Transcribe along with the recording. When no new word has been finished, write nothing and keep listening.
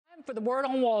For the word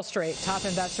on Wall Street, top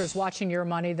investors watching your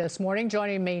money this morning.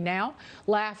 Joining me now,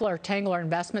 Lafler Tangler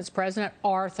Investments President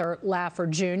Arthur Laffer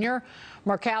Jr.,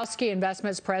 Markowski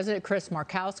Investments President Chris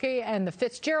Markowski, and the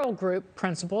Fitz-Gerald Group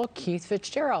Principal Keith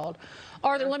Fitz-Gerald.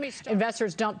 Arthur, let me start.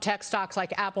 Investors dump tech stocks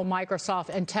like Apple, Microsoft,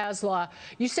 and Tesla.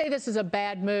 You say this is a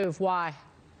bad move. Why?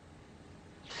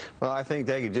 Well, I think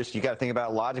you got to think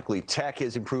about it logically. Tech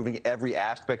is improving every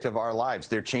aspect of our lives.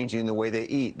 They're changing the way they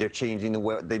eat. They're changing the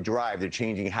way they drive. They're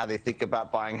changing how they think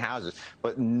about buying houses.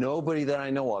 But nobody that I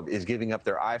know of is giving up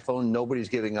their iPhone. Nobody's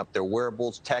giving up their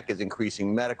wearables. Tech is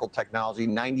increasing medical technology.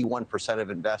 91% of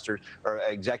investors or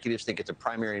executives think it's a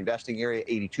primary investing area.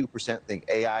 82% think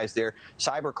AI is there.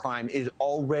 Cybercrime is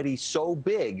already so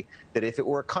big that if it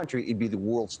were a country, it'd be the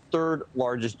world's third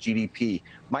largest GDP.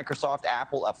 Microsoft,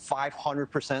 Apple, up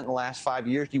 500% in the last 5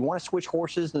 years. Do you want to switch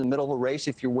horses in the middle of a race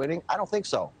if you're winning? I don't think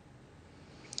so.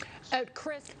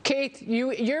 Keith,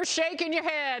 you're shaking your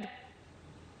head.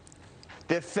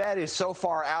 The Fed is so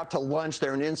far out to lunch,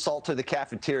 they're an insult to the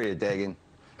cafeteria, Dagan.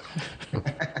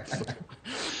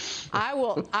 I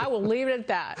will leave it at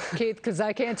that, Keith, because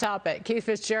I can't top it. Keith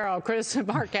Fitz-Gerald, Chris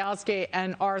Markowski,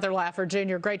 and Arthur Laffer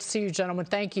Jr. Great to see you, gentlemen.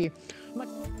 Thank you.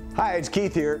 Hi, it's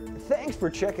Keith here. Thanks for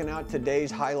checking out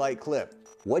today's highlight clip.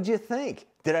 What'd you think?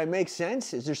 Did I make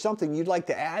sense? Is there something you'd like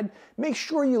to add? Make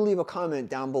sure you leave a comment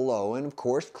down below, and of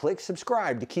course, click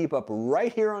subscribe to keep up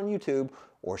right here on YouTube,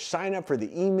 or sign up for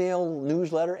the email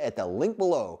newsletter at the link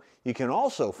below. You can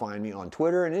also find me on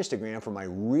Twitter and Instagram for my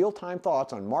real-time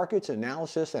thoughts on markets,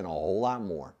 analysis, and a whole lot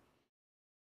more.